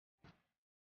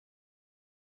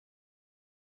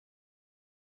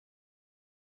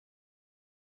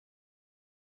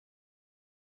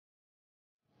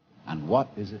And what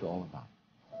is it all about?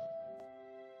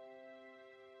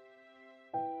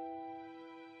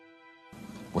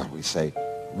 Well, we say,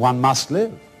 one must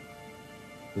live.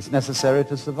 It's necessary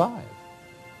to survive.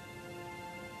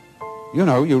 You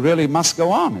know, you really must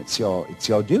go on. It's your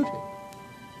duty.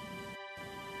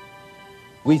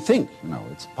 We think, you know,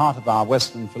 it's part of our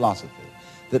Western philosophy,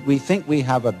 that we think we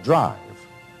have a drive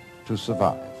to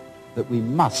survive, that we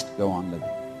must go on living.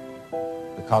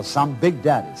 Because some big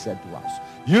daddy said to us,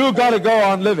 you got to go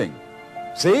on living.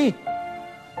 See?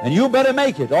 And you better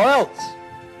make it, or else.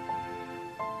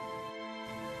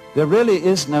 There really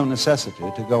is no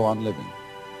necessity to go on living.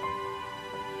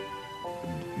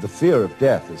 The fear of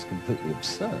death is completely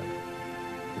absurd.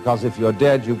 Because if you're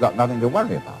dead, you've got nothing to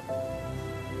worry about.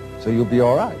 So you'll be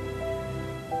all right.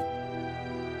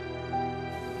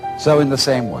 So in the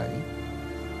same way,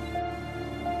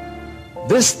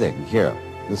 this thing here,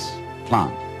 this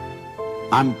plant,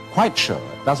 I'm quite sure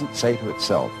it doesn't say to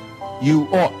itself, you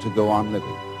ought to go on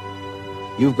living.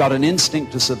 You've got an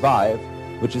instinct to survive,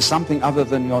 which is something other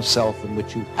than yourself and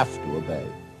which you have to obey.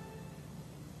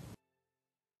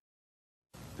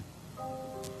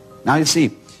 Now you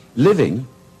see, living,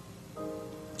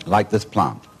 like this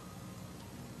plant,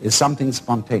 is something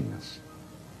spontaneous.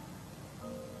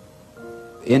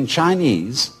 In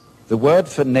Chinese, the word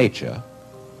for nature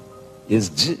is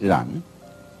zhiran,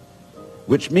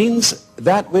 which means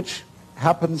that which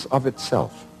happens of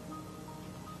itself,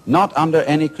 not under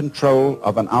any control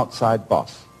of an outside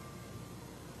boss.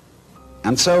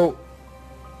 And so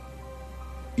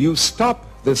you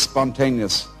stop this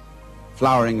spontaneous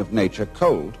flowering of nature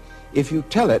cold if you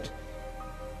tell it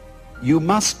you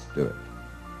must do it.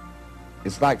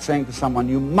 It's like saying to someone,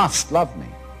 you must love me.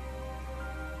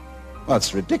 Well,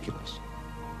 it's ridiculous.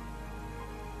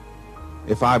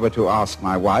 If I were to ask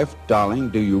my wife, darling,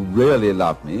 do you really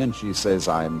love me? And she says,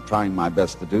 I'm trying my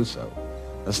best to do so.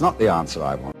 That's not the answer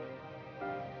I want.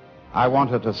 I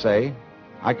want her to say,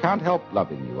 I can't help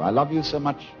loving you. I love you so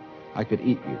much I could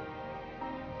eat you.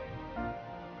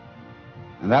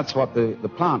 And that's what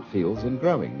the plant feels in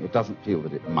growing. It doesn't feel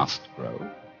that it must grow.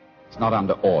 It's not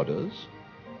under orders.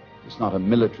 It's not a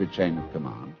military chain of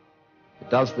command. It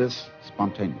does this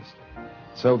spontaneously.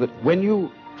 So that when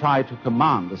you try to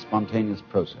command the spontaneous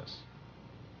process,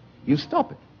 you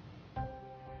stop it.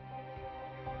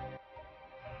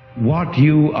 What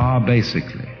you are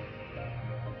basically,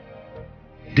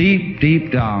 deep,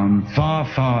 deep down, far,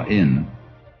 far in,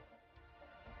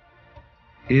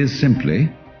 is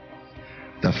simply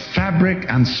the fabric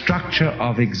and structure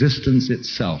of existence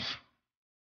itself.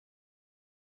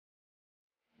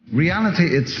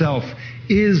 Reality itself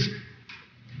is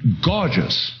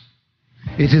gorgeous.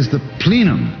 It is the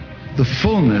plenum, the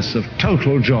fullness of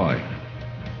total joy.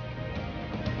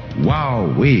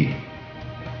 Wowee!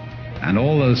 And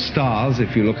all those stars,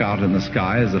 if you look out in the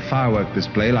sky, as a firework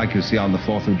display like you see on the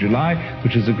 4th of July,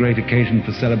 which is a great occasion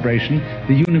for celebration.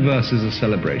 The universe is a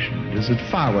celebration. It is a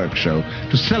fireworks show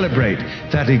to celebrate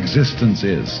that existence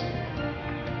is.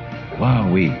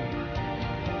 Wowee!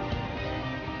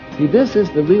 See, this is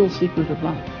the real secret of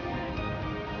life.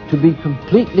 To be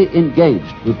completely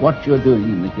engaged with what you're doing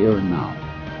in the here and now.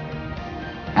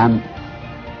 And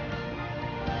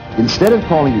instead of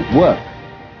calling it work,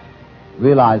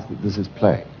 realize that this is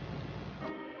play.